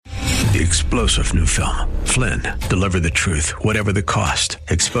The explosive new film, Flynn, deliver the truth, whatever the cost,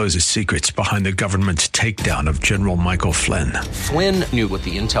 exposes secrets behind the government's takedown of General Michael Flynn. Flynn knew what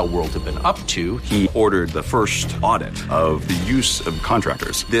the intel world had been up to. He ordered the first audit of the use of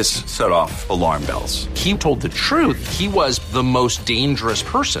contractors. This set off alarm bells. He told the truth. He was the most dangerous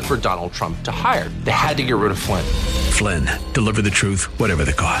person for Donald Trump to hire. They had to get rid of Flynn. Flynn, deliver the truth, whatever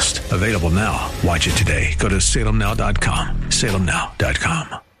the cost. Available now. Watch it today. Go to salemnow.com.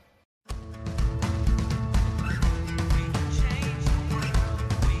 salemnow.com.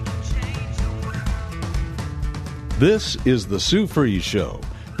 This is the Sue Fries Show,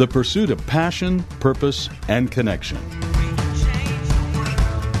 the pursuit of passion, purpose, and connection.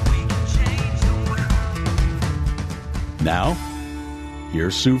 Now,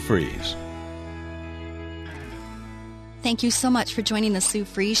 here's Sue Fries. Thank you so much for joining the Sue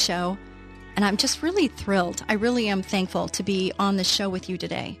Fries Show, and I'm just really thrilled. I really am thankful to be on the show with you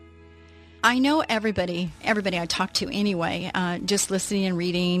today. I know everybody I talk to anyway, just listening and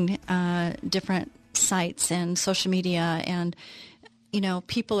reading different sites and social media, and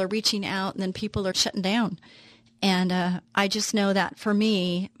people are reaching out and then people are shutting down, and I just know that for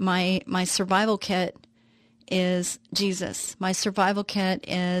me, my survival kit is Jesus. My survival kit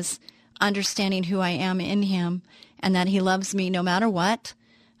is understanding who I am in him and that he loves me no matter what,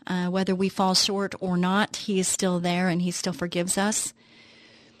 whether we fall short or not. He is still there and he still forgives us.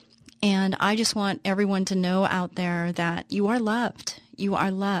 And I just want everyone to know out there that you are loved. You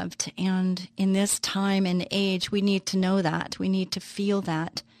are loved. And in this time and age, we need to know that. We need to feel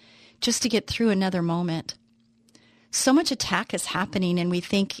that just to get through another moment. So much attack is happening, and we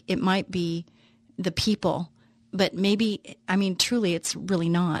think it might be the people. But maybe, truly, it's really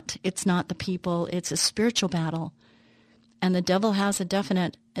not. It's not the people. It's a spiritual battle. And the devil has a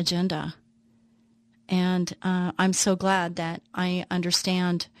definite agenda. And I'm so glad that I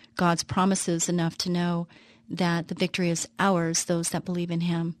understand God's promises enough to know that the victory is ours, those that believe in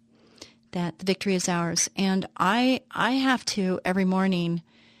him, that the victory is ours. And I have to, every morning,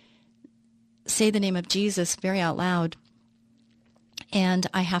 say the name of Jesus very out loud. And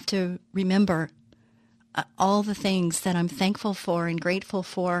I have to remember all the things that I'm thankful for and grateful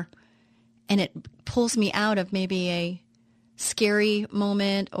for. And it pulls me out of maybe a scary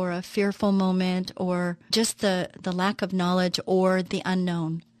moment or a fearful moment or just the lack of knowledge or the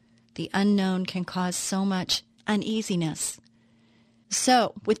unknown. The unknown can cause so much uneasiness.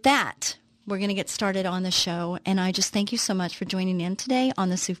 So with that, we're going to get started on the show. And I just thank you so much for joining in today on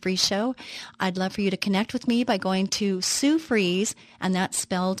the Sue Fries Show. I'd love for you to connect with me by going to Sue Fries, and that's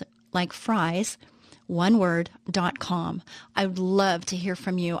spelled like fries, oneword.com. I would love to hear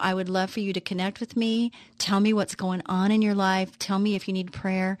from you. I would love for you to connect with me. Tell me what's going on in your life. Tell me if you need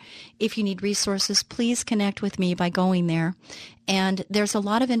prayer. If you need resources, please connect with me by going there. And there's a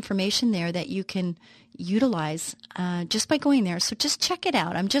lot of information there that you can utilize just by going there. So just check it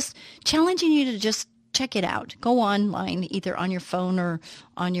out. I'm just challenging you to just check it out. Go online, either on your phone or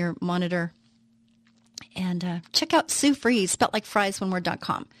on your monitor. And check out Sue Fries, spelled like fries,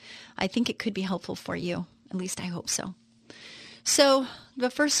 oneword.com. I think it could be helpful for you. At least I hope so. So the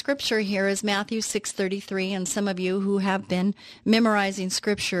first scripture here is Matthew 6:33, and some of you who have been memorizing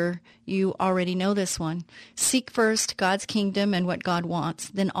scripture, you already know this one. Seek first God's kingdom and what God wants,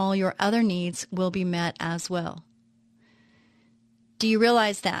 then all your other needs will be met as well. Do you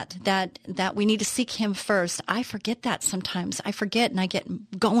realize that we need to seek him first? I forget that sometimes. I forget, and I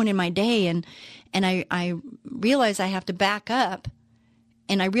get going in my day, and I realize I have to back up,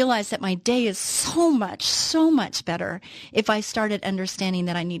 and I realize that my day is so much better if I started understanding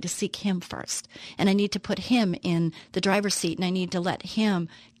that I need to seek him first, and I need to put him in the driver's seat, and I need to let him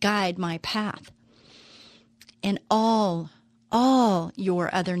guide my path. And all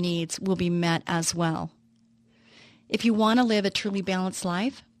your other needs will be met as well. If you want to live a truly balanced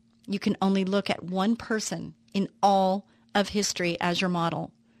life, you can only look at one person in all of history as your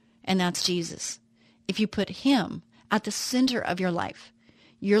model, and that's Jesus. If you put him at the center of your life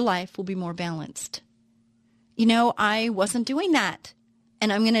will be more balanced. I wasn't doing that,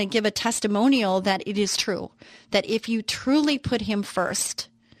 and I'm going to give a testimonial that it is true, that if you truly put him first,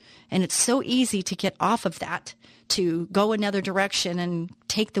 and it's so easy to get off of that, to go another direction and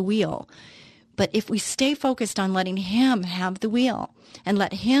take the wheel. But if we stay focused on letting him have the wheel and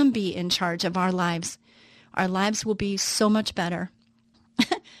let him be in charge of our lives will be so much better.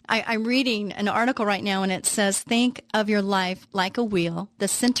 I'm reading an article right now, and it says, think of your life like a wheel. The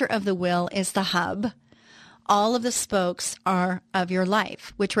center of the wheel is the hub. All of the spokes are of your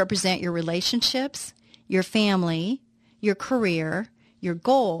life, which represent your relationships, your family, your career, your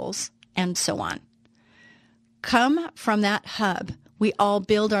goals, and so on. Come from that hub We all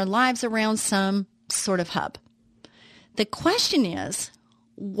build our lives around some sort of hub. The question is,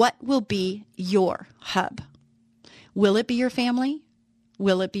 what will be your hub? Will it be your family?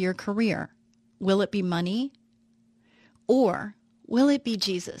 Will it be your career? Will it be money? Or will it be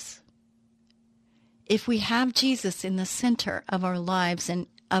Jesus? If we have Jesus in the center of our lives and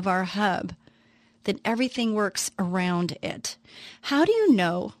of our hub, then everything works around it. How do you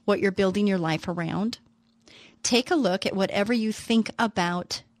know what you're building your life around? Take a look at whatever you think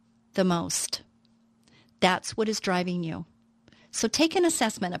about the most. That's what is driving you. So take an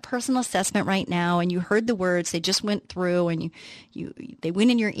assessment, a personal assessment right now, and you heard the words, they just went through and they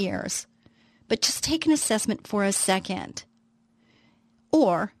went in your ears. But just take an assessment for a second.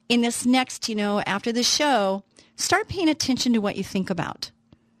 Or in this next, after the show, start paying attention to what you think about.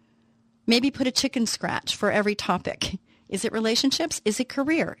 Maybe put a chicken scratch for every topic. Is it relationships? Is it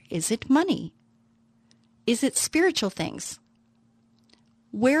career? Is it money? Is it spiritual things?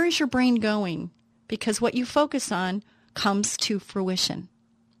 Where is your brain going? Because what you focus on comes to fruition.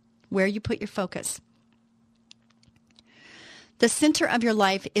 Where you put your focus. The center of your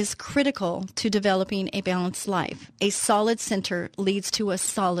life is critical to developing a balanced life. A solid center leads to a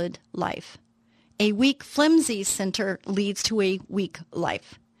solid life. A weak, flimsy center leads to a weak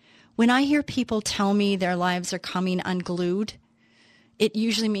life. When I hear people tell me their lives are coming unglued, it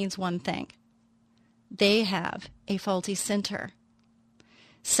usually means one thing. They have a faulty center.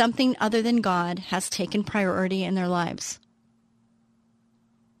 Something other than God has taken priority in their lives.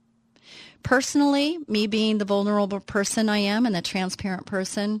 Personally, me being the vulnerable person I am and the transparent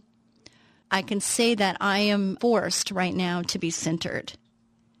person, I can say that I am forced right now to be centered.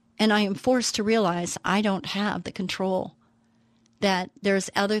 And I am forced to realize I don't have the control, that there's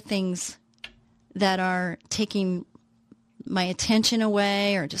other things that are taking my attention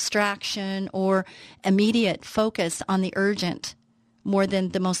away or distraction or immediate focus on the urgent more than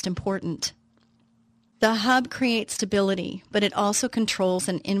the most important. The hub creates stability, but it also controls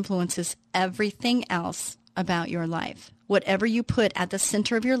and influences everything else about your life. Whatever you put at the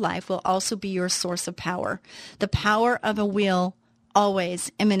center of your life will also be your source of power. The power of a wheel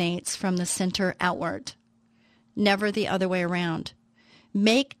always emanates from the center outward, never the other way around.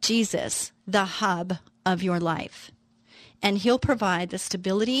 Make Jesus the hub of your life, and he'll provide the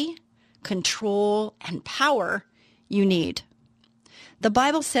stability, control, and power you need. The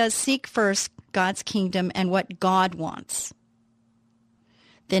Bible says, seek first God's kingdom and what God wants.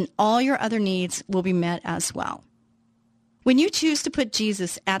 Then all your other needs will be met as well. When you choose to put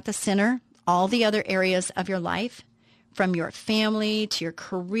Jesus at the center, all the other areas of your life, from your family to your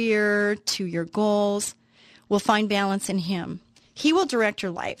career to your goals, will find balance in him. He will direct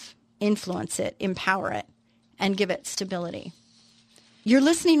your life, influence it, empower it, and give it stability. You're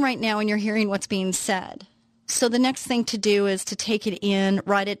listening right now and you're hearing what's being said. So the next thing to do is to take it in,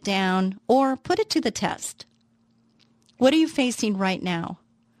 write it down, or put it to the test. What are you facing right now?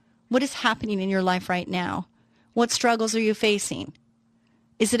 What is happening in your life right now? What struggles are you facing?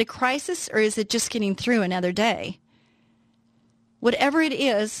 Is it a crisis or is it just getting through another day? Whatever it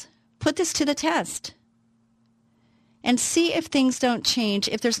is, put this to the test. And see if things don't change,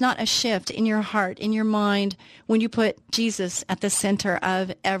 if there's not a shift in your heart, in your mind, when you put Jesus at the center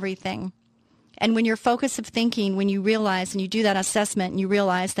of everything. And when your focus of thinking, when you realize and you do that assessment and you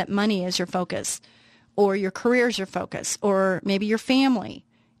realize that money is your focus, or your career is your focus, or maybe your family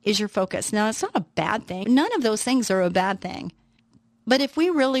is your focus. Now, it's not a bad thing. None of those things are a bad thing. But if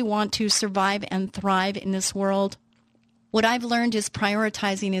we really want to survive and thrive in this world, what I've learned is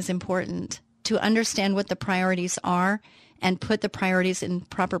prioritizing is important. To understand what the priorities are and put the priorities in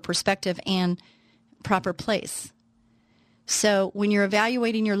proper perspective and proper place. So when you're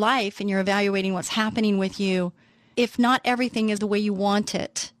evaluating your life and you're evaluating what's happening with you, if not everything is the way you want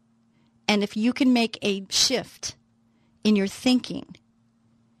it, and if you can make a shift in your thinking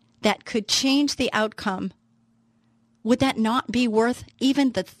that could change the outcome, would that not be worth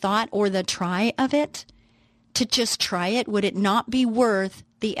even the thought or the try of it? To just try it, would it not be worth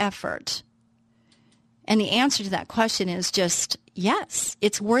the effort? And the answer to that question is just yes.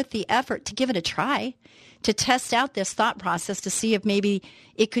 It's worth the effort to give it a try, to test out this thought process to see if maybe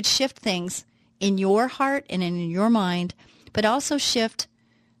it could shift things in your heart and in your mind, but also shift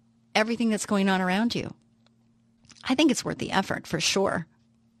everything that's going on around you. I think it's worth the effort for sure.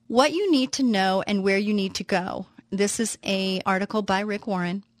 What you need to know and where you need to go. This is an article by Rick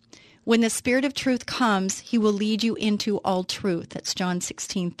Warren. When the Spirit of truth comes, he will lead you into all truth. That's John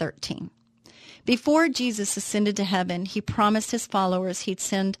 16:13. Before Jesus ascended to heaven, he promised his followers he'd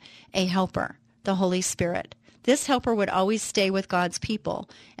send a helper, the Holy Spirit. This helper would always stay with God's people,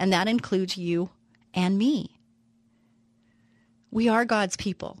 and that includes you and me. We are God's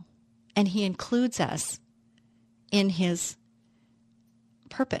people, and he includes us in his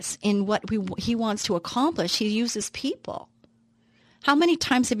purpose, in what he wants to accomplish. He uses people. How many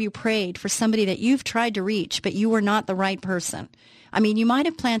times have you prayed for somebody that you've tried to reach, but you were not the right person? I mean, you might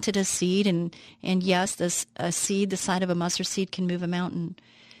have planted a seed, and yes, a seed the size of a mustard seed can move a mountain.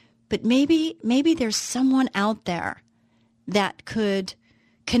 But maybe there's someone out there that could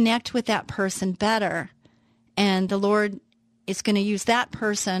connect with that person better, and the Lord is going to use that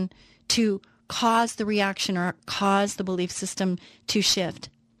person to cause the reaction or cause the belief system to shift.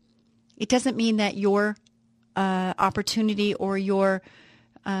 It doesn't mean that your opportunity or your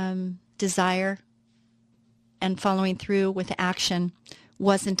desire and following through with action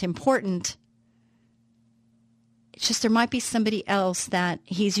wasn't important. It's just there might be somebody else that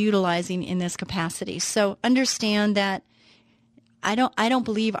he's utilizing in this capacity. So understand that I don't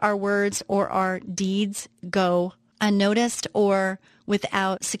believe our words or our deeds go unnoticed or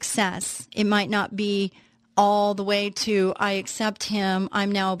without success. It might not be all the way to, I accept him,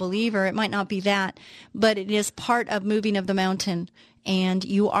 I'm now a believer. It might not be that, but it is part of moving of the mountain. And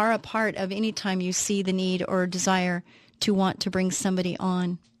you are a part of any time you see the need or desire to want to bring somebody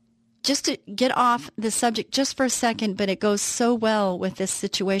on. Just to get off the subject just for a second, but it goes so well with this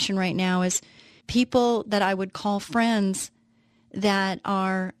situation right now, is people that I would call friends that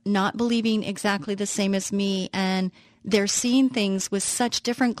are not believing exactly the same as me, and they're seeing things with such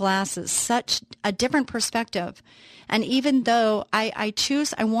different glasses, such a different perspective. And even though I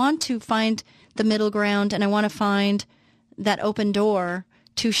want to find the middle ground, and I want to find that open door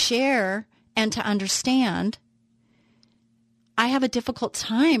to share and to understand, I have a difficult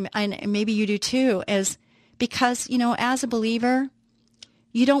time, and maybe you do too, because, as a believer,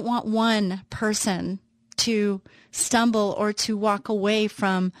 you don't want one person to stumble or to walk away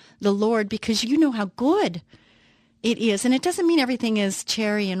from the Lord, because you know how good it is. And it doesn't mean everything is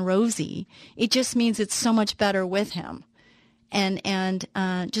cherry and rosy. It just means it's so much better with him. And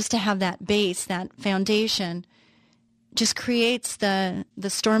just to have that base, that foundation, just creates the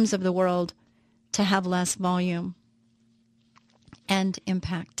storms of the world to have less volume and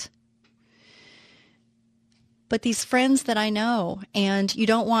impact. But these friends that I know, and you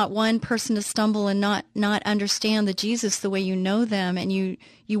don't want one person to stumble and not understand the Jesus the way you know them, and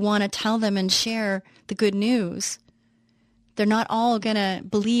you want to tell them and share the good news. They're not all going to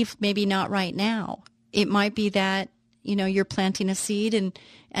believe, maybe not right now. It might be that, you're planting a seed and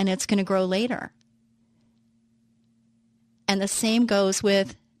it's going to grow later. And the same goes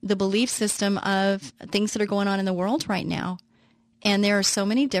with the belief system of things that are going on in the world right now. And there are so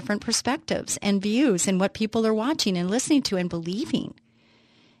many different perspectives and views and what people are watching and listening to and believing.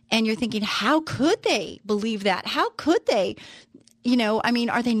 And you're thinking, how could they believe that? How could they?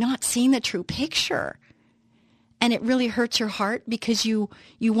 Are they not seeing the true picture? And it really hurts your heart, because you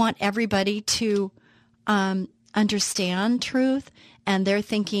want everybody to understand truth. And they're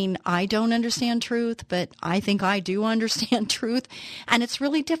thinking, I don't understand truth, but I think I do understand truth. And it's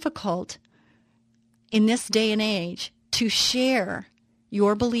really difficult in this day and age to share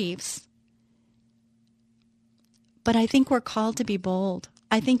your beliefs. But I think we're called to be bold.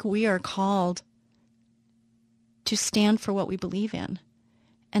 I think we are called to stand for what we believe in.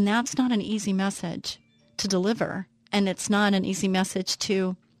 And that's not an easy message to deliver. And it's not an easy message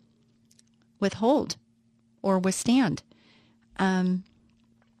to withhold or withstand. I'm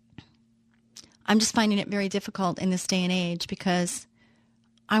just finding it very difficult in this day and age, because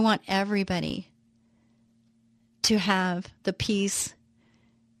I want everybody to have the peace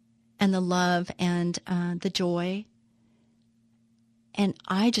and the love and the joy. And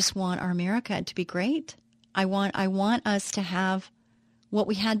I just want our America to be great. I want us to have what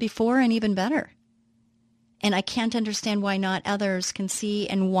we had before and even better. And I can't understand why not others can see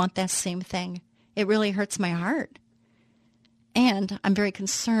and want that same thing. It really hurts my heart. And I'm very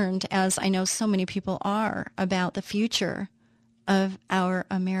concerned, as I know so many people are, about the future of our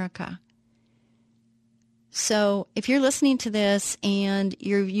America. So if you're listening to this and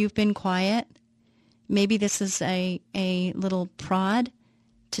you've been quiet, maybe this is a little prod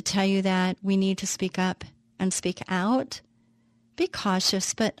to tell you that we need to speak up and speak out. Be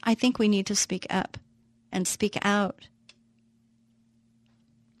cautious, but I think we need to speak up and speak out.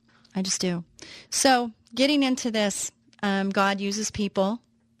 I just do. So getting into this, God uses people,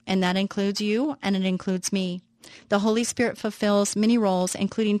 and that includes you, and it includes me. The Holy Spirit fulfills many roles,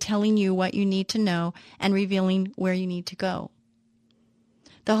 including telling you what you need to know and revealing where you need to go.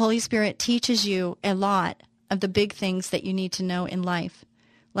 The Holy Spirit teaches you a lot of the big things that you need to know in life,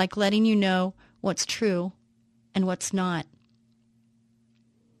 like letting you know what's true and what's not.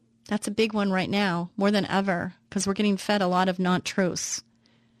 That's a big one right now, more than ever. because we're getting fed a lot of non-truths.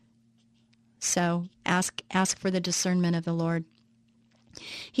 So ask for the discernment of the Lord.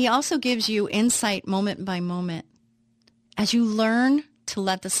 He also gives you insight moment by moment. As you learn to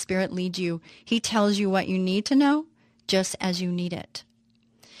let the Spirit lead you, he tells you what you need to know just as you need it.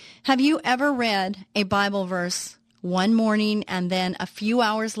 Have you ever read a Bible verse one morning and then a few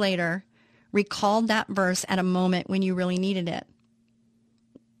hours later recalled that verse at a moment when you really needed it?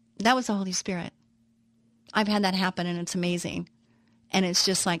 That was the Holy Spirit. I've had that happen, and it's amazing. And it's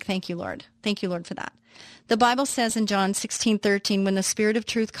just like, thank you, Lord. Thank you, Lord, for that. The Bible says in John 16:13, when the Spirit of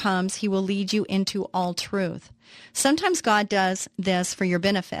truth comes, he will lead you into all truth. Sometimes God does this for your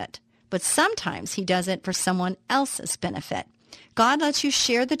benefit, but sometimes he does it for someone else's benefit. God lets you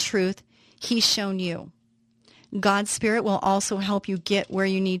share the truth he's shown you. God's Spirit will also help you get where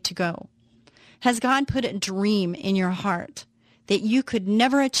you need to go. Has God put a dream in your heart that you could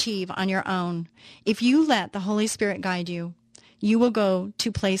never achieve on your own? If you let the Holy Spirit guide you, you will go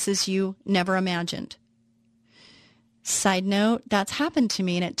to places you never imagined. Side note, that's happened to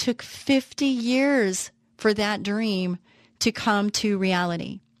me, and it took 50 years for that dream to come to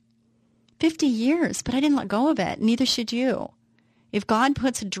reality. 50 years, but I didn't let go of it. Neither should you. If God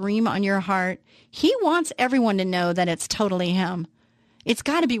puts a dream on your heart, he wants everyone to know that it's totally him. It's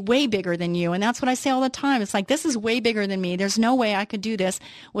got to be way bigger than you. And that's what I say all the time. It's like, this is way bigger than me. There's no way I could do this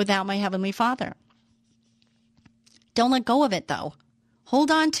without my Heavenly Father. Don't let go of it, though.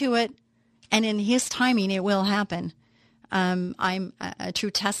 Hold on to it, and in his timing, it will happen. I'm a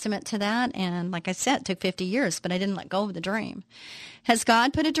true testament to that. And like I said, it took 50 years, but I didn't let go of the dream. Has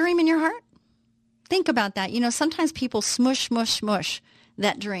God put a dream in your heart? Think about that. Sometimes people smush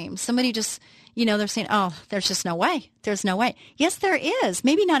that dream. Somebody just, they're saying, oh, there's just no way. There's no way. Yes, there is.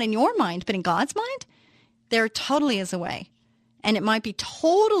 Maybe not in your mind, but in God's mind, there totally is a way. And it might be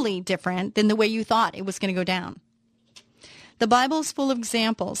totally different than the way you thought it was going to go down. The Bible is full of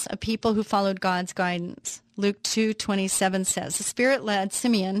examples of people who followed God's guidance. Luke 2:27 says, the Spirit led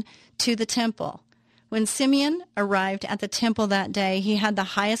Simeon to the temple. When Simeon arrived at the temple that day, he had the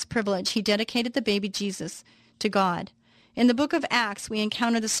highest privilege. He dedicated the baby Jesus to God. In the book of Acts, we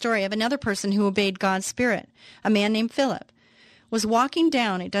encounter the story of another person who obeyed God's Spirit. A man named Philip was walking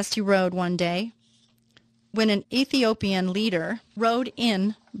down a dusty road one day when an Ethiopian leader rode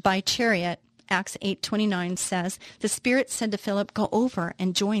in by chariot. Acts 8:29 says, the Spirit said to Philip, go over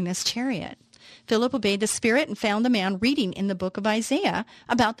and join this chariot. Philip obeyed the Spirit and found the man reading in the book of Isaiah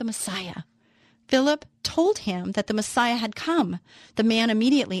about the Messiah. Philip told him that the Messiah had come. The man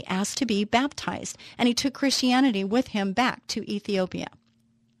immediately asked to be baptized, and he took Christianity with him back to Ethiopia.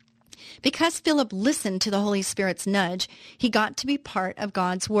 Because Philip listened to the Holy Spirit's nudge, he got to be part of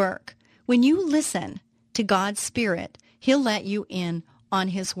God's work. When you listen to God's Spirit, he'll let you in on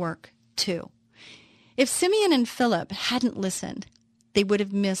his work too. If Simeon and Philip hadn't listened, they would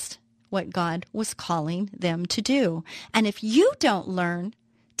have missed what God was calling them to do. And if you don't learn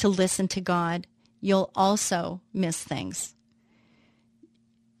to listen to God, you'll also miss things.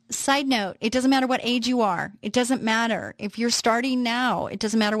 Side note, it doesn't matter what age you are. It doesn't matter if you're starting now. It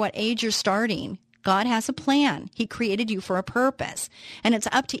doesn't matter what age you're starting. God has a plan. He created you for a purpose. And it's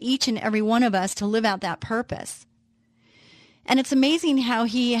up to each and every one of us to live out that purpose. And it's amazing how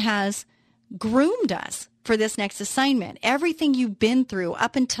he has groomed us for this next assignment. Everything you've been through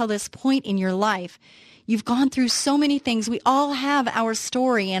up until this point in your life, you've gone through so many things. We all have our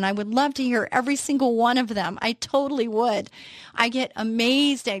story, and I would love to hear every single one of them. I totally would. I get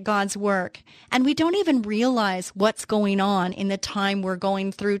amazed at God's work, and we don't even realize what's going on in the time we're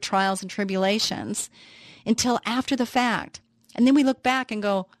going through trials and tribulations until after the fact. And then we look back and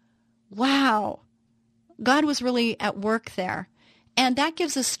go, wow, God was really at work there. And that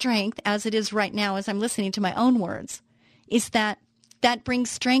gives us strength, as it is right now as I'm listening to my own words, is that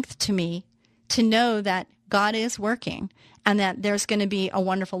brings strength to me to know that God is working and that there's going to be a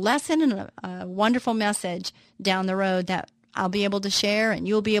wonderful lesson and a wonderful message down the road that I'll be able to share and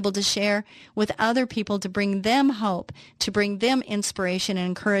you'll be able to share with other people to bring them hope, to bring them inspiration and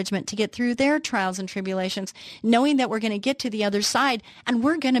encouragement to get through their trials and tribulations, knowing that we're going to get to the other side and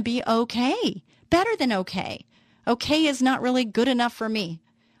we're going to be okay, better than okay. Okay is not really good enough for me.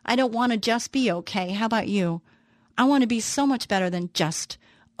 I don't want to just be okay. How about you? I want to be so much better than just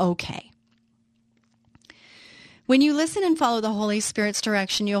okay. When you listen and follow the Holy Spirit's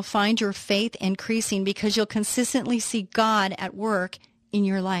direction, you'll find your faith increasing because you'll consistently see God at work in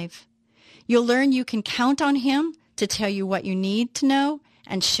your life. You'll learn you can count on him to tell you what you need to know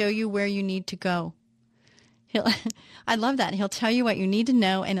and show you where you need to go. I love that. He'll tell you what you need to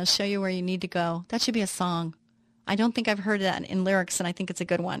know and he'll show you where you need to go. That should be a song. I don't think I've heard that in lyrics, and I think it's a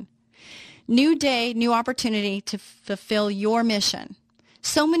good one. New day, new opportunity to fulfill your mission.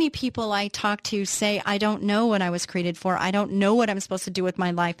 So many people I talk to say, I don't know what I was created for. I don't know what I'm supposed to do with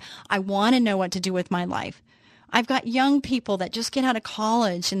my life. I want to know what to do with my life. I've got young people that just get out of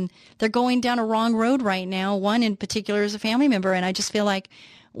college and they're going down a wrong road right now. One in particular is a family member, and I just feel like,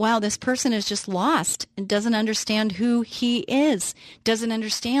 wow, this person is just lost and doesn't understand who he is, doesn't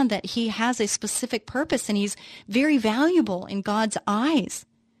understand that he has a specific purpose and he's very valuable in God's eyes.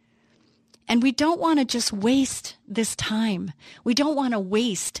 And we don't want to just waste this time. We don't want to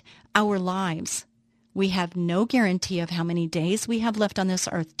waste our lives. We have no guarantee of how many days we have left on this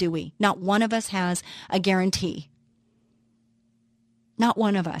earth, do we? Not one of us has a guarantee. Not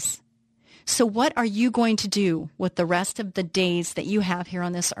one of us. So what are you going to do with the rest of the days that you have here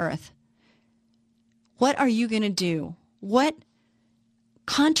on this earth? What are you going to do? What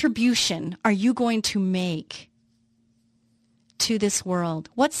contribution are you going to make to this world?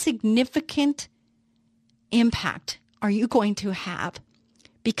 What significant impact are you going to have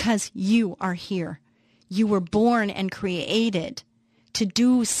because you are here? You were born and created to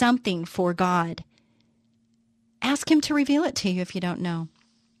do something for God. Ask him to reveal it to you if you don't know.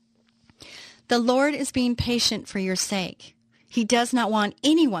 The Lord is being patient for your sake. He does not want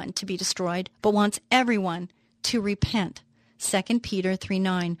anyone to be destroyed, but wants everyone to repent. 2 Peter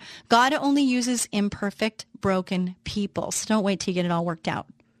 3:9. God only uses imperfect, broken people. So don't wait till you get it all worked out.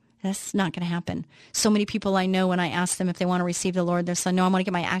 That's not going to happen. So many people I know, when I ask them if they want to receive the Lord, they're saying, no, I want to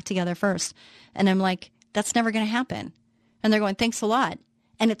get my act together first. And I'm like, that's never going to happen. And they're going, thanks a lot.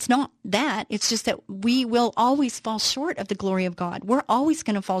 And it's not that. It's just that we will always fall short of the glory of God. We're always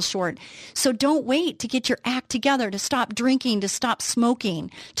going to fall short. So don't wait to get your act together, to stop drinking, to stop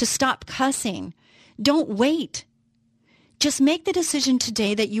smoking, to stop cussing. Don't wait. Just make the decision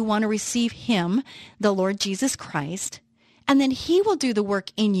today that you want to receive him, the Lord Jesus Christ, and then he will do the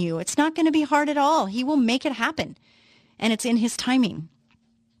work in you. It's not going to be hard at all. He will make it happen, and it's in his timing.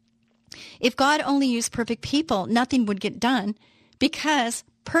 If God only used perfect people, nothing would get done because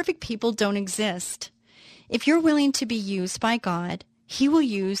perfect people don't exist. If you're willing to be used by God, he will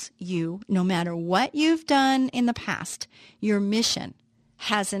use you no matter what you've done in the past. Your mission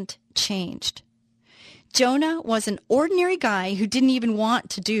hasn't changed. Jonah was an ordinary guy who didn't even want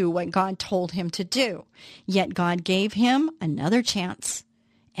to do what God told him to do. Yet God gave him another chance,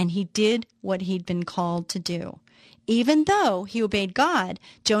 and he did what he'd been called to do. Even though he obeyed God,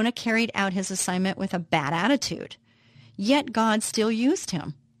 Jonah carried out his assignment with a bad attitude. Yet God still used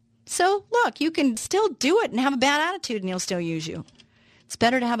him. So look, you can still do it and have a bad attitude and he'll still use you. It's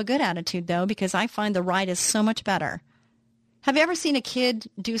better to have a good attitude, though, because I find the right is so much better. Have you ever seen a kid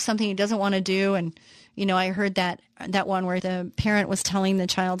do something he doesn't want to do? And, you know, I heard that one where the parent was telling the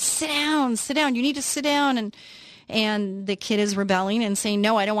child, sit down, you need to sit down. And the kid is rebelling and saying,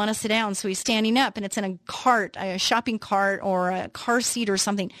 no, I don't want to sit down. So he's standing up, and it's in a cart, a shopping cart or a car seat or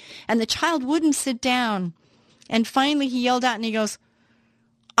something. And the child wouldn't sit down. And finally he yelled out and he goes,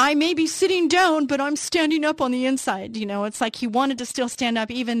 I may be sitting down, but I'm standing up on the inside. You know, it's like he wanted to still stand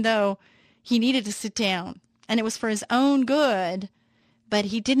up even though he needed to sit down. And it was for his own good, but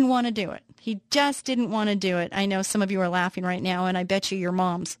he didn't want to do it. He just didn't want to do it. I know some of you are laughing right now, and I bet you your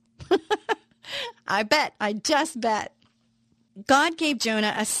moms. I just bet. God gave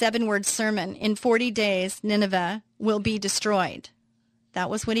Jonah a 7-word sermon. In 40 days, Nineveh will be destroyed. That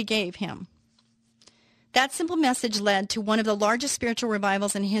was what he gave him. That simple message led to one of the largest spiritual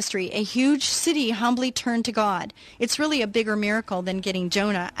revivals in history. A huge city humbly turned to God. It's really a bigger miracle than getting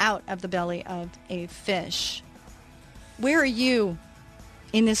Jonah out of the belly of a fish. Where are you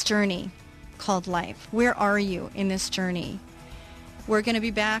in this journey called life? Where are you in this journey? We're going to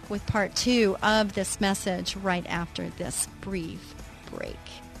be back with part 2 of this message right after this brief break.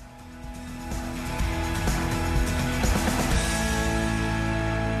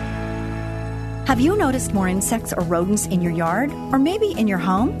 Have you noticed more insects or rodents in your yard, or maybe in your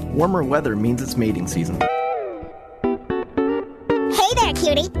home? Warmer weather means it's mating season. Hey there,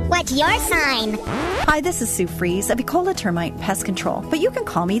 cutie. What's your sign? Hi, this is Sue Fries of Ecola Termite Pest Control, but you can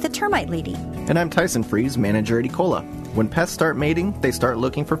call me the Termite Lady. And I'm Tyson Fries, manager at Ecola. When pests start mating, they start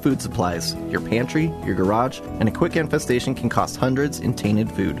looking for food supplies. Your pantry, your garage, and a quick infestation can cost hundreds in tainted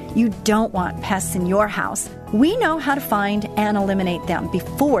food. You don't want pests in your house. We know how to find and eliminate them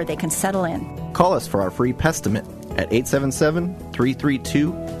before they can settle in. Call us for our free Pestimate at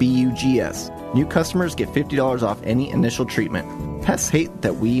 877-332-BUGS. New customers get $50 off any initial treatment. Pests hate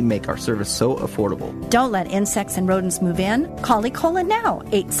that we make our service so affordable. Don't let insects and rodents move in. Call Ecola now,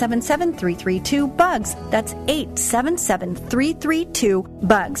 877-332-BUGS. That's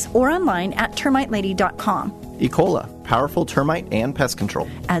 877-332-BUGS, or online at termitelady.com. E. powerful termite and pest control.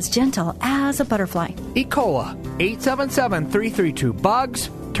 As gentle as a butterfly. E. 877-332-BUGS,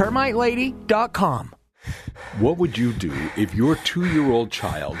 termitelady.com. What would you do if your 2-year-old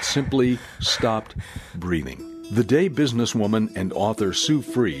child simply stopped breathing? The day businesswoman and author Sue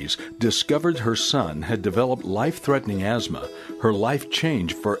Fries discovered her son had developed life-threatening asthma, her life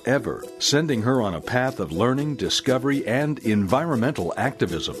changed forever, sending her on a path of learning, discovery, and environmental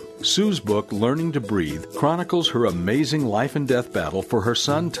activism. Sue's book, Learning to Breathe, chronicles her amazing life and death battle for her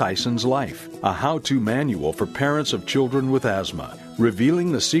son Tyson's life, a how-to manual for parents of children with asthma,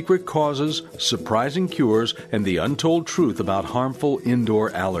 revealing the secret causes, surprising cures, and the untold truth about harmful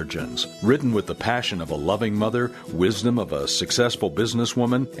indoor allergens. Written with the passion of a loving mother, wisdom of a successful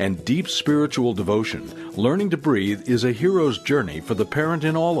businesswoman, and deep spiritual devotion, Learning to Breathe is a hero's journey for the parent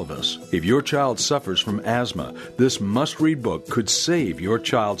in all of us. If your child suffers from asthma, this must-read book could save your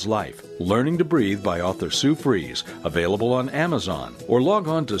child's life. Learning to Breathe by author Sue Fries, available on Amazon, or log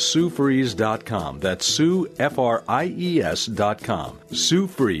on to SueFries.com. That's Sue, Fries.com.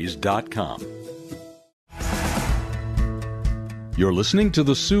 SueFries.com. You're listening to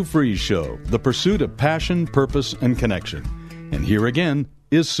The Sue Fries Show, the pursuit of passion, purpose, and connection. And here again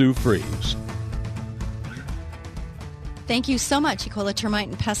is Sue Fries. Thank you so much, Ecola Termite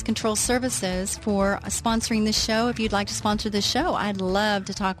and Pest Control Services, for sponsoring this show. If you'd like to sponsor this show, I'd love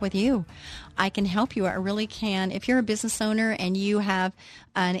to talk with you. I can help you. I really can. If you're a business owner and you have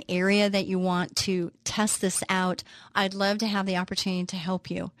an area that you want to test this out, I'd love to have the opportunity to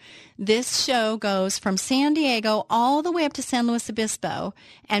help you. This show goes from San Diego all the way up to San Luis Obispo,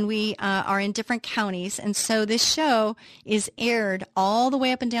 and we are in different counties. And so this show is aired all the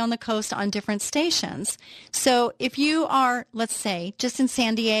way up and down the coast on different stations. So if you are, let's say, just in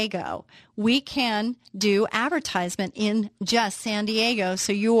San Diego, we can do advertisement in just San Diego,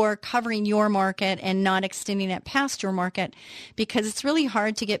 so you're covering your market and not extending it past your market, because it's really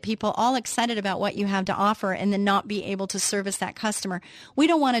hard to get people all excited about what you have to offer and then not be able to service that customer. We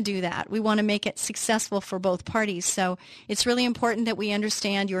don't want to do that. We want to make it successful for both parties. So it's really important that we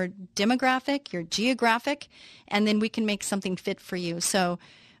understand your demographic, your geographic, and then we can make something fit for you. So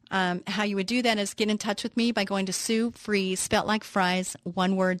how you would do that is get in touch with me by going to Sue Fries, spelt like fries,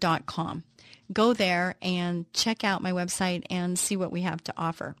 oneword.com. Go there and check out my website and see what we have to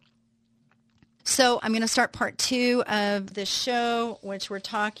offer. So I'm going to start part 2 of the show, which we're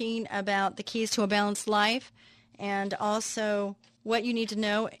talking about the keys to a balanced life and also what you need to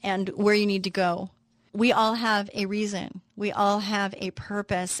know and where you need to go. We all have a reason. We all have a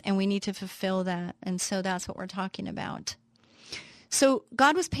purpose, and we need to fulfill that. And so that's what we're talking about. So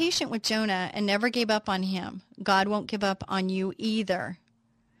God was patient with Jonah and never gave up on him. God won't give up on you either.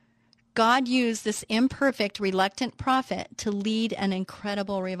 God used this imperfect, reluctant prophet to lead an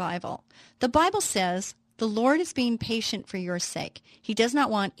incredible revival. The Bible says, the Lord is being patient for your sake. He does not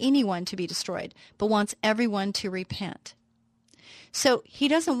want anyone to be destroyed, but wants everyone to repent. So he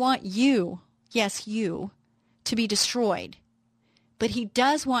doesn't want you, yes, you, to be destroyed. But he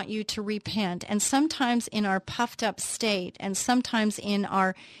does want you to repent. And sometimes in our puffed up state and sometimes in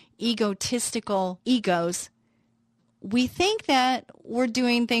our egotistical egos, we think that we're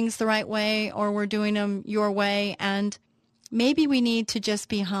doing things the right way or we're doing them your way. And maybe we need to just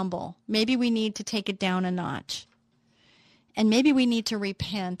be humble. Maybe we need to take it down a notch. And maybe we need to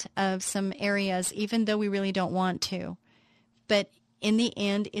repent of some areas, even though we really don't want to. But in the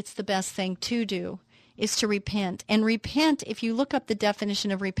end, it's the best thing to do, is to repent. And repent, if you look up the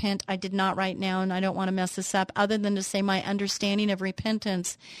definition of repent, I did not right now, and I don't want to mess this up, other than to say my understanding of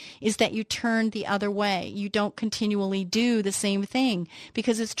repentance is that you turn the other way. You don't continually do the same thing,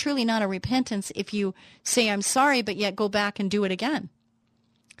 because it's truly not a repentance if you say, I'm sorry, but yet go back and do it again.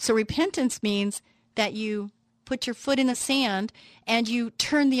 So repentance means that you put your foot in the sand and you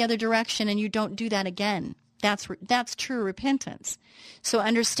turn the other direction and you don't do that again. That's true repentance. So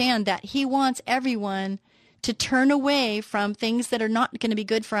understand that he wants everyone to turn away from things that are not going to be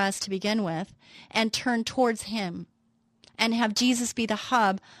good for us to begin with and turn towards him and have Jesus be the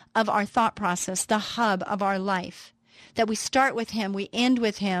hub of our thought process, the hub of our life. That we start with him, we end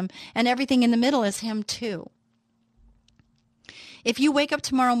with him, and everything in the middle is him too. If you wake up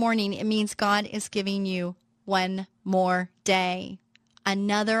tomorrow morning, it means God is giving you one more day,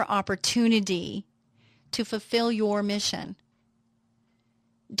 another opportunity to fulfill your mission.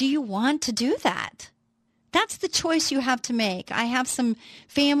 Do you want to do that? That's the choice you have to make. I have some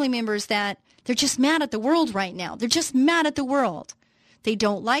family members that they're just mad at the world right now. They're just mad at the world. They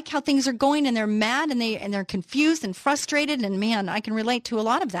don't like how things are going, and they're mad, and they're confused and frustrated, and man, I can relate to a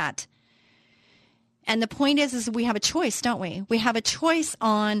lot of that. And the point is we have a choice, don't we? We have a choice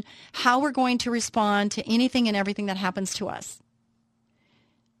on how we're going to respond to anything and everything that happens to us.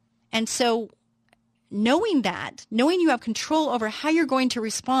 And so knowing you have control over how you're going to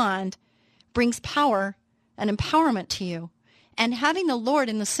respond brings power and empowerment to you. And having the Lord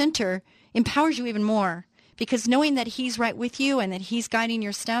in the center empowers you even more, because knowing that he's right with you and that he's guiding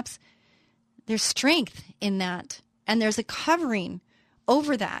your steps, there's strength in that. And there's a covering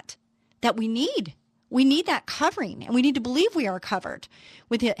over that we need. We need that covering, and we need to believe we are covered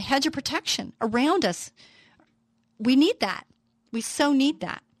with a hedge of protection around us. We need that. We so need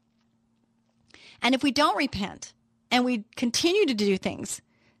that. And if we don't repent and we continue to do things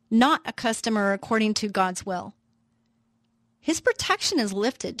not accustomed or according to God's will, his protection is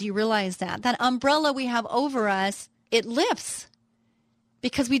lifted. Do you realize that? That umbrella we have over us, it lifts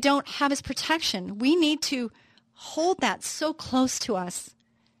because we don't have his protection. We need to hold that so close to us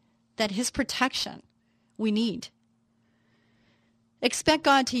that his protection we need. Expect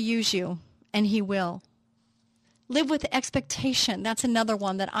God to use you, and he will. Live with expectation. That's another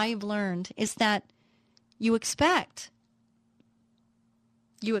one that I've learned, is that you expect.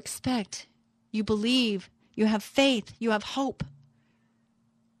 You expect. You believe. You have faith. You have hope.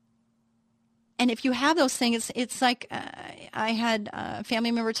 And if you have those things, it's like I had a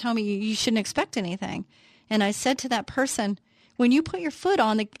family member tell me, you shouldn't expect anything. And I said to that person, when you put your foot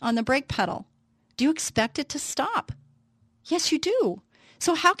on the brake pedal, do you expect it to stop? Yes, you do.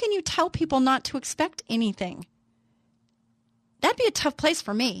 So how can you tell people not to expect anything? That'd be a tough place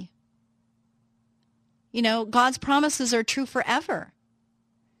for me. You know, God's promises are true forever.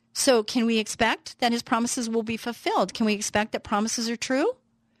 So can we expect that his promises will be fulfilled? Can we expect that promises are true?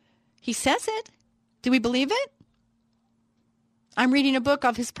 He says it. Do we believe it? I'm reading a book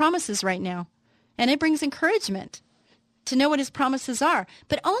of his promises right now, and it brings encouragement to know what his promises are,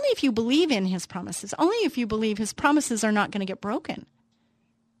 but only if you believe in his promises, only if you believe his promises are not going to get broken.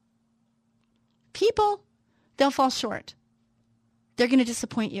 People, they'll fall short. They're going to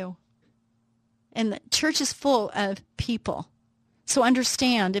disappoint you. And the church is full of people. So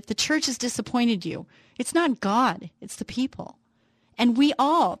understand, if the church has disappointed you, it's not God, it's the people. And we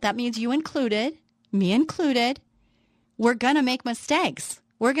all, that means you included, me included, we're going to make mistakes.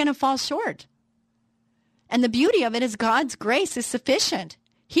 We're going to fall short. And the beauty of it is God's grace is sufficient.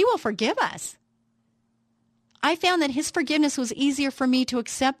 He will forgive us. I found that his forgiveness was easier for me to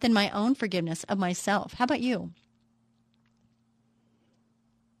accept than my own forgiveness of myself. How about you?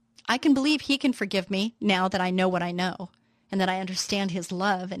 I can believe he can forgive me now that I know what I know and that I understand his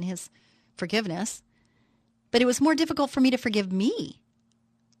love and his forgiveness. But it was more difficult for me to forgive me.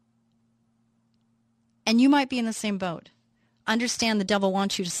 And you might be in the same boat. Understand the devil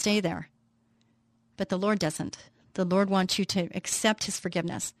wants you to stay there. But the Lord doesn't. The Lord wants you to accept his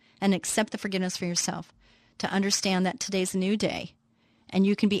forgiveness and accept the forgiveness for yourself, to understand that today's a new day. And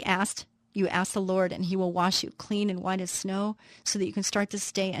you can be asked, you ask the Lord, and he will wash you clean and white as snow so that you can start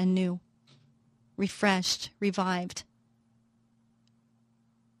this day anew, refreshed, revived.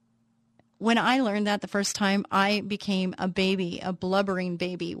 When I learned that the first time, I became a baby, a blubbering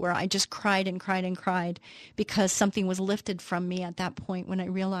baby, where I just cried and cried and cried because something was lifted from me at that point when I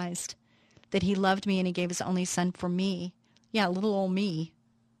realized that he loved me and he gave his only son for me. Yeah, little old me.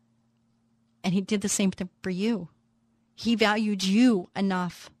 And he did the same thing for you. He valued you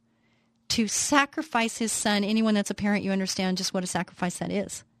enough to sacrifice his son. Anyone that's a parent, you understand just what a sacrifice that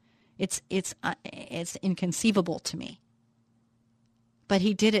is. It's inconceivable to me. But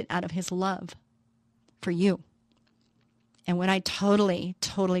he did it out of his love for you. And when I totally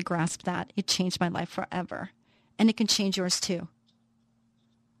grasped that, it changed my life forever. And it can change yours too.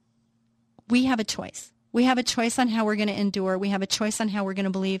 We have a choice. We have a choice on how we're going to endure. We have a choice on how we're going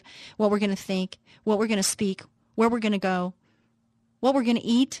to believe, what we're going to think, what we're going to speak, where we're going to go, what we're going to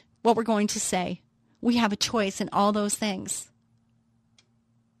eat, what we're going to say. We have a choice in all those things.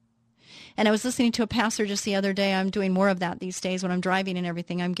 And I was listening to a pastor just the other day. I'm doing more of that these days when I'm driving and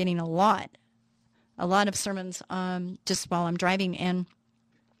everything. I'm getting a lot of sermons just while I'm driving. And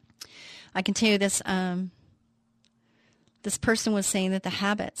I can tell you this, this person was saying that the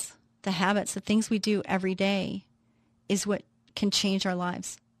habits, the things we do every day is what can change our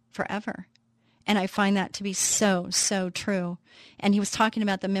lives forever. And I find that to be so, so true. And he was talking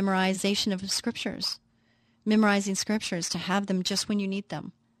about the memorization of scriptures, memorizing scriptures to have them just when you need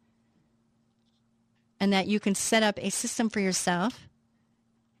them. And that you can set up a system for yourself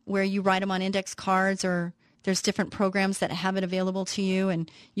where you write them on index cards, or there's different programs that have it available to you,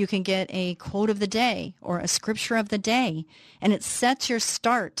 and you can get a quote of the day or a scripture of the day, and it sets your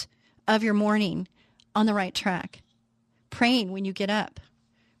start of your morning on the right track. Praying when you get up,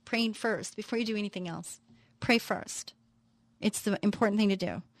 praying first before you do anything else. Pray first. It's the important thing to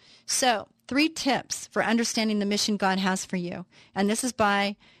do. So, 3 tips for understanding the mission God has for you. And this is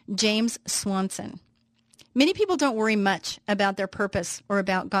by James Swanson. Many people don't worry much about their purpose or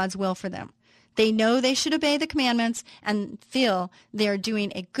about God's will for them. They know they should obey the commandments and feel they are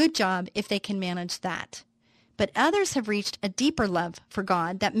doing a good job if they can manage that. But others have reached a deeper love for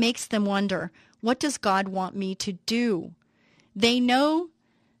God that makes them wonder, what does God want me to do? They know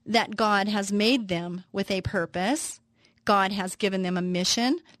that God has made them with a purpose. God has given them a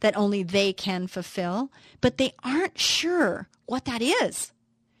mission that only they can fulfill, but they aren't sure what that is.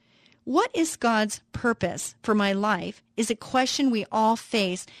 What is God's purpose for my life is a question we all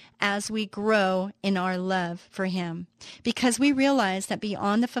face as we grow in our love for Him, because we realize that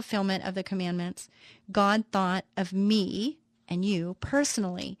beyond the fulfillment of the commandments, God thought of me and you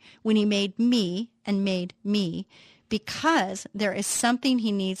personally when He made me and made me, because there is something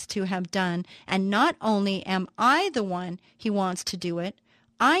He needs to have done, and not only am I the one He wants to do it,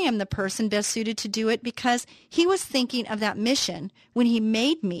 I am the person best suited to do it because He was thinking of that mission when He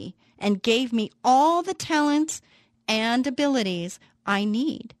made me and gave me all the talents and abilities I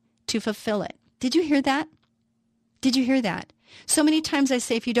need to fulfill it. Did you hear that? Did you hear that? So many times I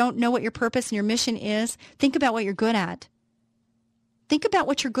say, if you don't know what your purpose and your mission is, think about what you're good at. Think about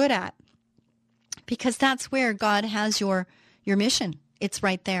what you're good at, because that's where God has your mission. It's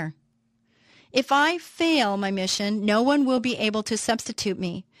right there. If I fail my mission, no one will be able to substitute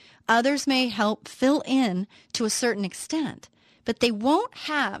me. Others may help fill in to a certain extent, but they won't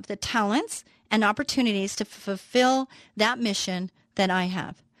have the talents and opportunities to fulfill that mission that I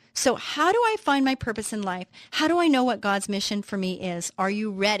have. So how do I find my purpose in life? How do I know what God's mission for me is? Are you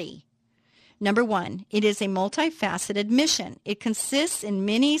ready? Number 1, it is a multifaceted mission. It consists in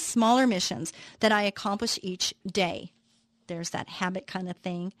many smaller missions that I accomplish each day. There's that habit kind of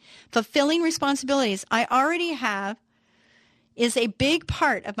thing. Fulfilling responsibilities I already have is a big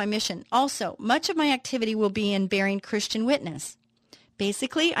part of my mission. Also, much of my activity will be in bearing Christian witness.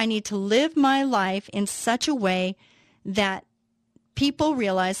 Basically, I need to live my life in such a way that people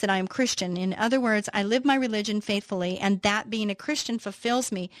realize that I am Christian. In other words, I live my religion faithfully, and that being a Christian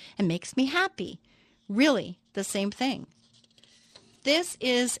fulfills me and makes me happy. Really, the same thing. This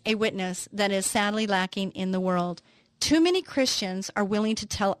is a witness that is sadly lacking in the world. Too many Christians are willing to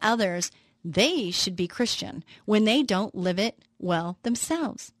tell others they should be Christian when they don't live it well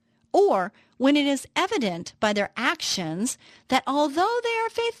themselves, or when it is evident by their actions that although they are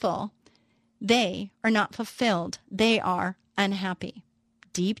faithful, they are not fulfilled. They are unhappy.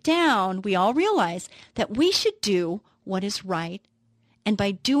 Deep down, we all realize that we should do what is right, and by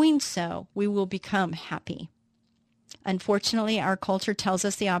doing so, we will become happy. Unfortunately, our culture tells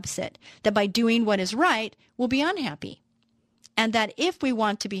us the opposite, that by doing what is right, we'll be unhappy, and that if we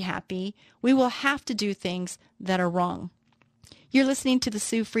want to be happy, we will have to do things that are wrong. You're listening to the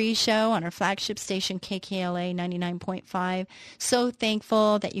Sue Fries Show on our flagship station, KKLA 99.5. So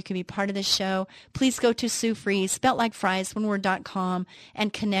thankful that you can be part of this show. Please go to Sue Fries, spelt like fries, oneword.com,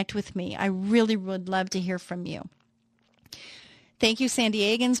 and connect with me. I really would love to hear from you. Thank you, San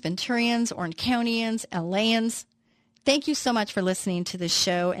Diegans, Venturians, Orange Countyans, LAans. Thank you so much for listening to this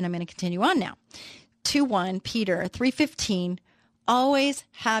show, and I'm going to continue on now. 2:1 Peter 3:15. Always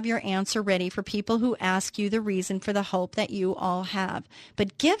have your answer ready for people who ask you the reason for the hope that you all have,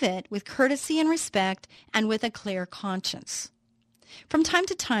 but give it with courtesy and respect and with a clear conscience. From time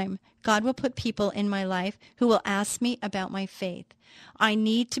to time, God will put people in my life who will ask me about my faith. I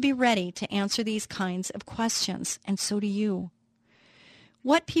need to be ready to answer these kinds of questions, and so do you.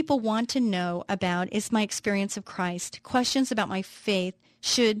 What people want to know about is my experience of Christ. Questions about my faith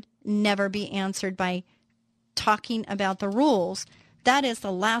should never be answered by talking about the rules. That is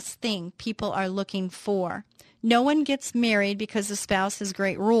the last thing people are looking for. No one gets married because the spouse has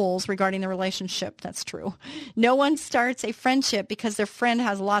great rules regarding the relationship. That's true. No one starts a friendship because their friend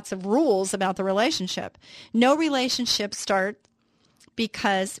has lots of rules about the relationship. No relationship starts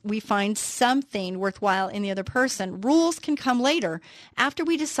because we find something worthwhile in the other person. Rules can come later, after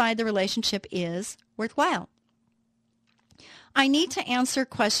we decide the relationship is worthwhile. I need to answer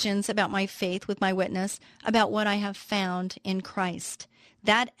questions about my faith with my witness about what I have found in Christ.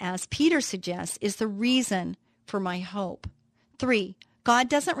 That, as Peter suggests, is the reason for my hope. 3, God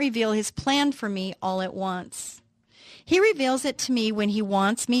doesn't reveal His plan for me all at once. He reveals it to me when He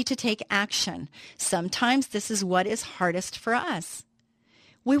wants me to take action. Sometimes this is what is hardest for us.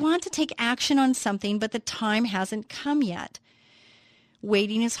 We want to take action on something, but the time hasn't come yet.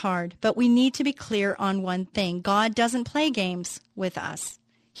 Waiting is hard, but we need to be clear on one thing. God doesn't play games with us.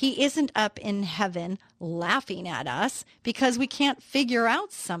 He isn't up in heaven laughing at us because we can't figure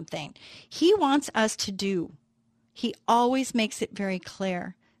out something. He wants us to do. He always makes it very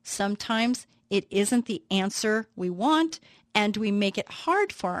clear. Sometimes it isn't the answer we want, and we make it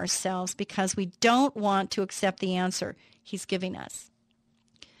hard for ourselves because we don't want to accept the answer he's giving us.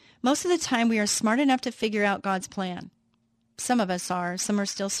 Most of the time, we are smart enough to figure out God's plan. Some of us are. Some are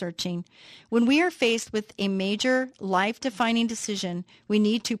still searching. When we are faced with a major life-defining decision, we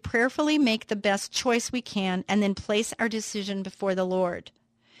need to prayerfully make the best choice we can and then place our decision before the Lord.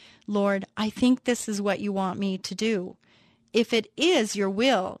 Lord, I think this is what you want me to do. If it is your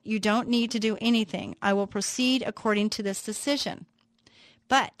will, you don't need to do anything. I will proceed according to this decision.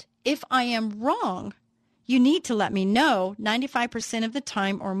 But if I am wrong, you need to let me know 95% of the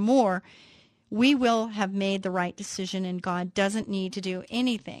time or more we will have made the right decision and God doesn't need to do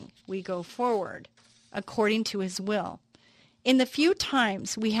anything. We go forward according to his will. In the few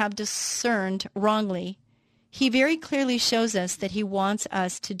times we have discerned wrongly, he very clearly shows us that he wants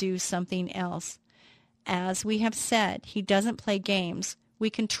us to do something else. As we have said, he doesn't play games. We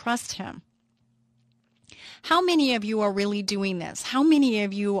can trust him. How many of you are really doing this? How many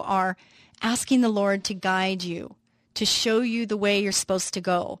of you are asking the Lord to guide you, to show you the way you're supposed to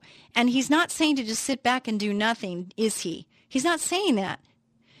go? And he's not saying to just sit back and do nothing, is he? He's not saying that.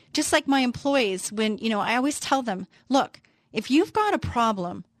 Just like my employees, when, I always tell them, look, if you've got a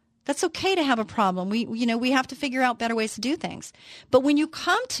problem, that's okay to have a problem. We have to figure out better ways to do things. But when you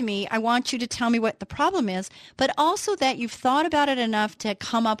come to me, I want you to tell me what the problem is, but also that you've thought about it enough to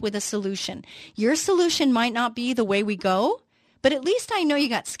come up with a solution. Your solution might not be the way we go, but at least I know you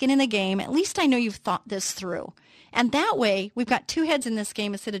got skin in the game. At least I know you've thought this through. And that way, we've got two heads in this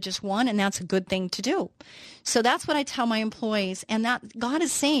game instead of just one, and that's a good thing to do. So that's what I tell my employees. And that God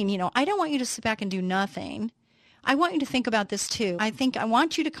is saying, I don't want you to sit back and do nothing. I want you to think about this too. I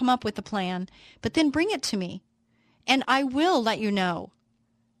want you to come up with a plan, but then bring it to me. And I will let you know.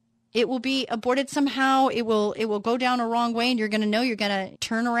 It will be aborted somehow. It will go down a wrong way, and you're going to know you're going to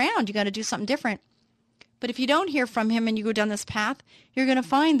turn around. You got to do something different. But if you don't hear from him and you go down this path, you're going to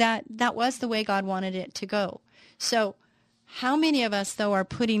find that that was the way God wanted it to go. So how many of us, though, are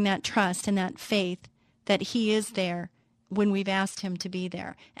putting that trust and that faith that he is there when we've asked him to be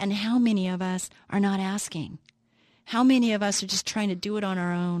there? And how many of us are not asking? How many of us are just trying to do it on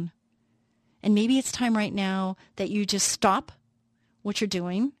our own? And maybe it's time right now that you just stop what you're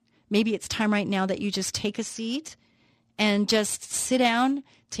doing. Maybe it's time right now that you just take a seat and just sit down,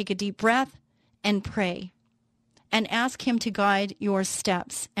 take a deep breath, and pray. And ask him to guide your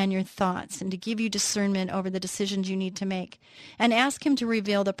steps and your thoughts and to give you discernment over the decisions you need to make. And ask him to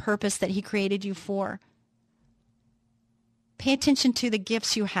reveal the purpose that he created you for. Pay attention to the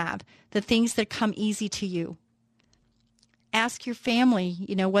gifts you have, the things that come easy to you. Ask your family,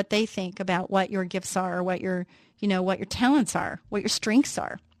 what they think about what your gifts are, or what your talents are, what your strengths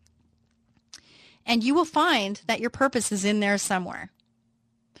are. And you will find that your purpose is in there somewhere.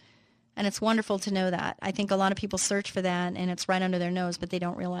 And it's wonderful to know that. I think a lot of people search for that, and it's right under their nose, but they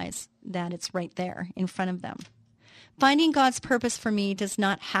don't realize that it's right there in front of them. Finding God's purpose for me does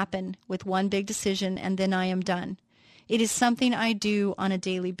not happen with one big decision and then I am done. It is something I do on a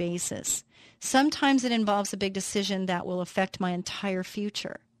daily basis. Sometimes it involves a big decision that will affect my entire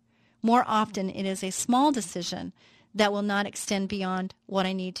future. More often, it is a small decision that will not extend beyond what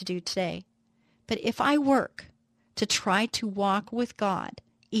I need to do today. But if I work to try to walk with God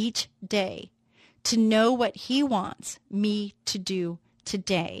each day, to know what he wants me to do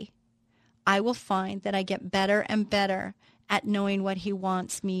today, I will find that I get better and better at knowing what he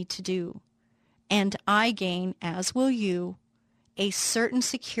wants me to do. And I gain, as will you, a certain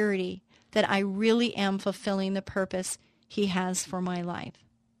security that I really am fulfilling the purpose he has for my life.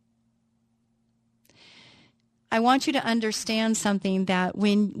 I want you to understand something, that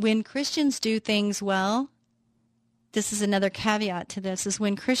when Christians do things well, this is another caveat to this, is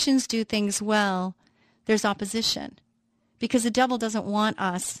when Christians do things well, there's opposition. Because the devil doesn't want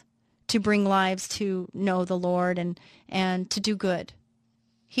us to bring lives to know the Lord and to do good.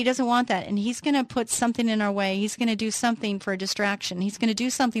 He doesn't want that. And he's going to put something in our way. He's going to do something for a distraction. He's going to do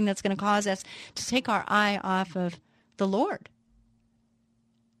something that's going to cause us to take our eye off of the Lord.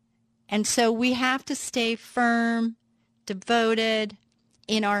 And so we have to stay firm, devoted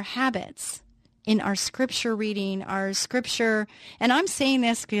in our habits, in our scripture reading, our scripture. And I'm saying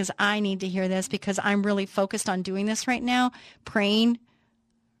this because I need to hear this, because I'm really focused on doing this right now. Praying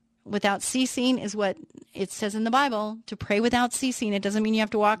without ceasing is what it says in the Bible, to pray without ceasing. It doesn't mean you have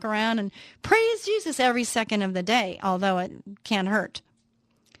to walk around and praise Jesus every second of the day, although it can hurt.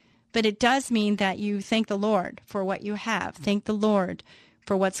 But it does mean that you thank the Lord for what you have. Thank the Lord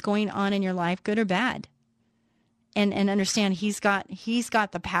for what's going on in your life, good or bad. And understand he's got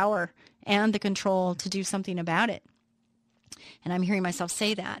the power and the control to do something about it. And I'm hearing myself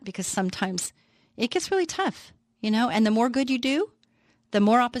say that because sometimes it gets really tough, and the more good you do, the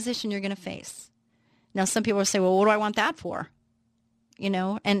more opposition you're going to face. Now, some people will say, well, what do I want that for?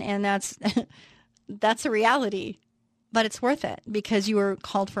 And that's, that's a reality, but it's worth it because you were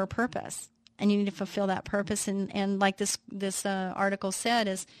called for a purpose and you need to fulfill that purpose. And like this article said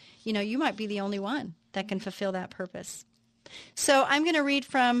is, you might be the only one that can fulfill that purpose. So I'm going to read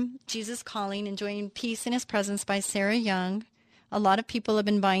from Jesus Calling, Enjoying Peace in His Presence by Sarah Young. A lot of people have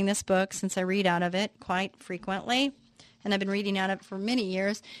been buying this book since I read out of it quite frequently, and I've been reading out of it for many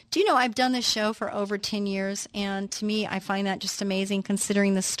years. Do you know I've done this show for over 10 years, and to me, I find that just amazing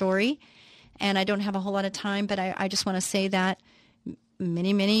considering the story, and I don't have a whole lot of time, but I just want to say that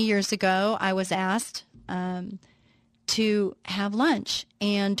many, many years ago, I was asked to have lunch,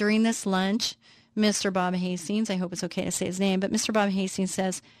 and during this lunch, Mr. Bob Hastings, I hope it's okay to say his name, but Mr. Bob Hastings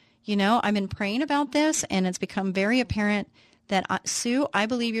says, I've been praying about this, and it's become very apparent that, Sue, I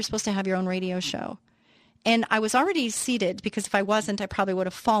believe you're supposed to have your own radio show. And I was already seated because if I wasn't, I probably would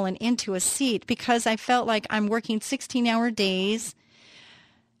have fallen into a seat because I felt like I'm working 16-hour days.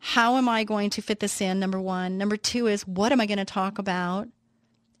 How am I going to fit this in, number one? Number two is, what am I going to talk about?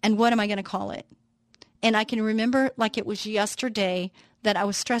 And what am I going to call it? And I can remember like it was yesterday that I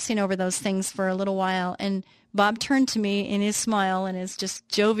was stressing over those things for a little while. And Bob turned to me in his smile and his just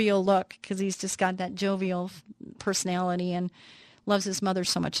jovial look because he's just got that jovial personality and loves his mother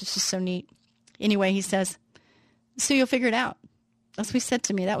so much. It's just so neat. Anyway, he says, Sue, you'll figure it out. That's what he said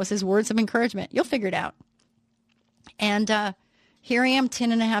to me. That was his words of encouragement. You'll figure it out. And here I am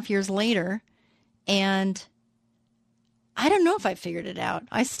 10 and a half years later, and I don't know if I figured it out.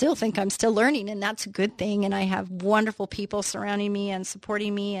 I still think I'm still learning, and that's a good thing. And I have wonderful people surrounding me and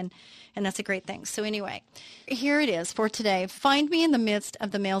supporting me, and that's a great thing. So anyway, here it is for today. Find me in the midst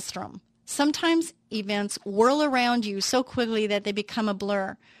of the maelstrom. Sometimes events whirl around you so quickly that they become a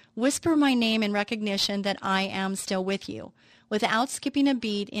blur. Whisper my name in recognition that I am still with you, without skipping a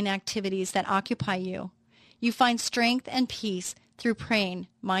beat in activities that occupy you. You find strength and peace through praying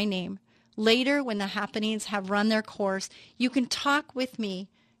my name. Later, when the happenings have run their course, you can talk with me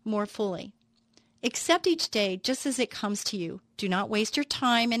more fully. Accept each day just as it comes to you. Do not waste your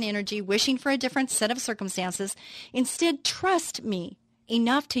time and energy wishing for a different set of circumstances. Instead, trust me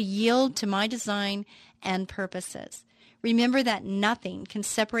enough to yield to my design and purposes. Remember that nothing can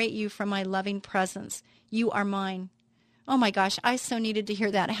separate you from my loving presence. You are mine. Oh my gosh, I so needed to hear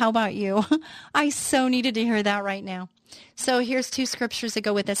that. How about you? I so needed to hear that right now. So here's two scriptures that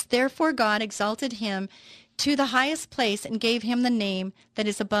go with this. Therefore God exalted him to the highest place and gave him the name that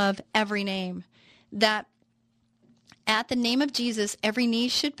is above every name. That at the name of Jesus, every knee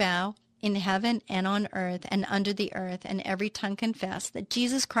should bow in heaven and on earth and under the earth, and every tongue confess that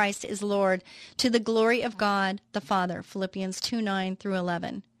Jesus Christ is Lord, to the glory of God the Father. Philippians 2:9 through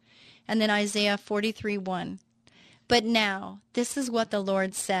 11. And then Isaiah 43:1. But now, this is what the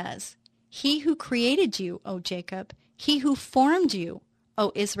Lord says. He who created you, O Jacob, he who formed you,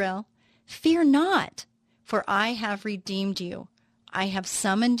 O Israel, fear not, for I have redeemed you. I have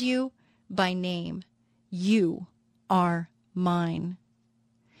summoned you by name. You are mine.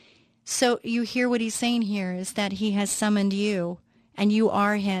 So you hear what he's saying here is that he has summoned you and you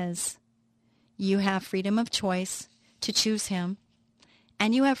are his. You have freedom of choice to choose him.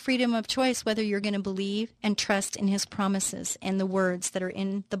 And you have freedom of choice whether you're going to believe and trust in his promises and the words that are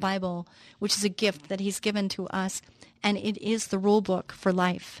in the Bible, which is a gift that he's given to us. And it is the rule book for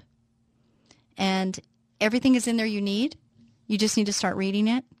life. And everything is in there you need. You just need to start reading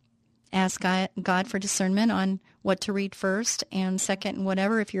it. Ask God for discernment on what to read first and second and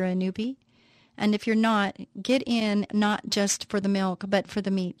whatever if you're a newbie. And if you're not, get in not just for the milk, but for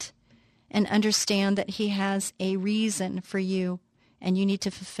the meat. And understand that he has a reason for you, and you need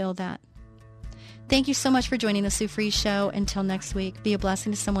to fulfill that. Thank you so much for joining the Sue Fries Show. Until next week, be a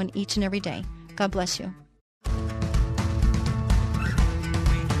blessing to someone each and every day. God bless you.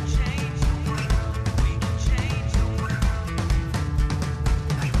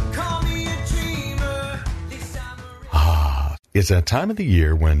 It's that time of the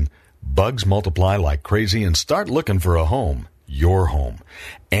year when bugs multiply like crazy and start looking for a home. Your home.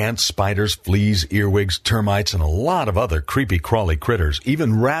 Ants, spiders, fleas, earwigs, termites, and a lot of other creepy crawly critters,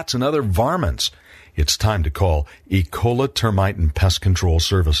 even rats and other varmints. It's time to call Ecola Termite and Pest Control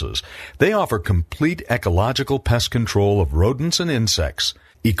Services. They offer complete ecological pest control of rodents and insects.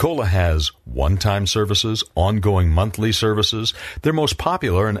 Ecola has one-time services, ongoing monthly services, their most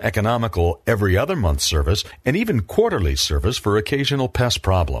popular and economical every other month service, and even quarterly service for occasional pest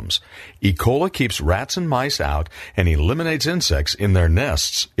problems. Ecola keeps rats and mice out and eliminates insects in their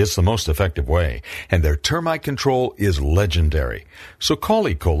nests. It's the most effective way, and their termite control is legendary. So call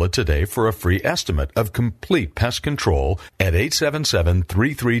Ecola today for a free estimate of complete pest control at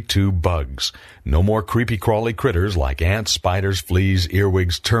 877-332-BUGS. No more creepy crawly critters like ants, spiders, fleas,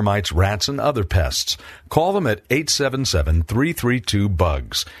 earwigs, termites, rats, and other pests. Call them at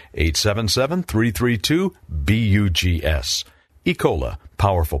 877-332-BUGS. 877-332-BUGS. Ecola,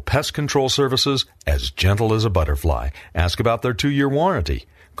 powerful pest control services as gentle as a butterfly. Ask about their 2-year warranty.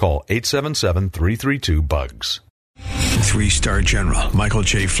 Call 877-332-BUGS. 3-star General Michael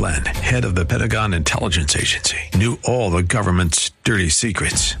J. Flynn, head of the Pentagon Intelligence Agency, knew all the government's dirty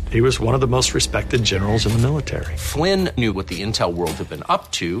secrets. He was one of the most respected generals in the military. Flynn knew what the intel world had been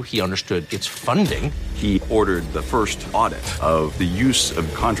up to. He understood its funding. He ordered the first audit of the use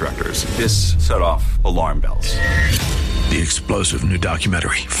of contractors. This set off alarm bells. The explosive new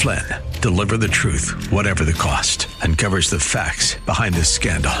documentary, Flynn, Deliver the Truth, Whatever the Cost, uncovers the facts behind this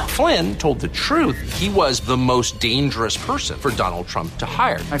scandal. Flynn told the truth. He was the most dangerous person for Donald Trump to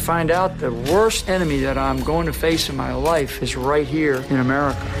hire. I find out the worst enemy that I'm going to face in my life is right here in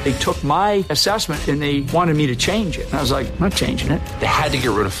America. They took my assessment and they wanted me to change it. And I was like, I'm not changing it. They had to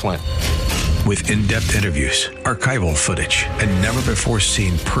get rid of Flynn. With in-depth interviews, archival footage, and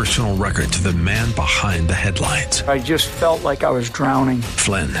never-before-seen personal records of the man behind the headlines. I just felt like I was drowning.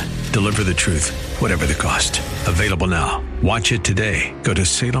 Flynn, Deliver the Truth, Whatever the Cost. Available now. Watch it today. Go to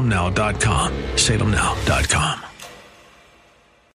salemnow.com. salemnow.com.